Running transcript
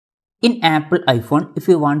In Apple iPhone, if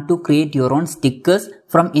you want to create your own stickers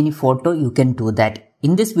from any photo, you can do that.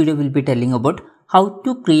 In this video, we'll be telling about how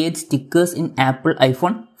to create stickers in Apple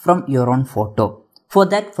iPhone from your own photo. For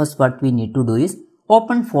that, first what we need to do is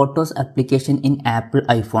open Photos application in Apple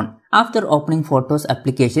iPhone. After opening Photos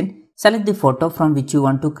application, select the photo from which you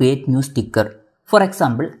want to create new sticker. For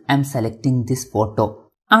example, I am selecting this photo.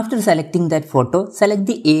 After selecting that photo, select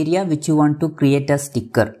the area which you want to create a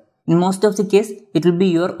sticker. In most of the case, it will be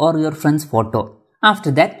your or your friend's photo.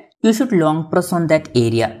 After that, you should long press on that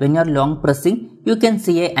area. When you are long pressing, you can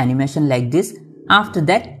see an animation like this. After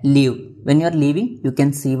that, leave. When you are leaving, you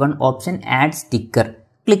can see one option add sticker.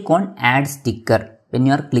 Click on add sticker. When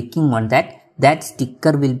you are clicking on that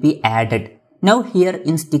sticker will be added. Now here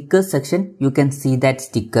in stickers section, you can see that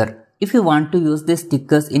sticker. If you want to use these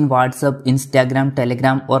stickers in WhatsApp, Instagram,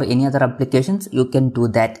 Telegram or any other applications, you can do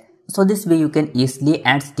that. So this way you can easily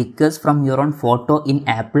add stickers from your own photo in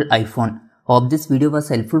Apple iPhone. Hope this video was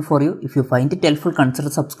helpful for you. If you find it helpful, consider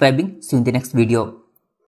subscribing. See you in the next video.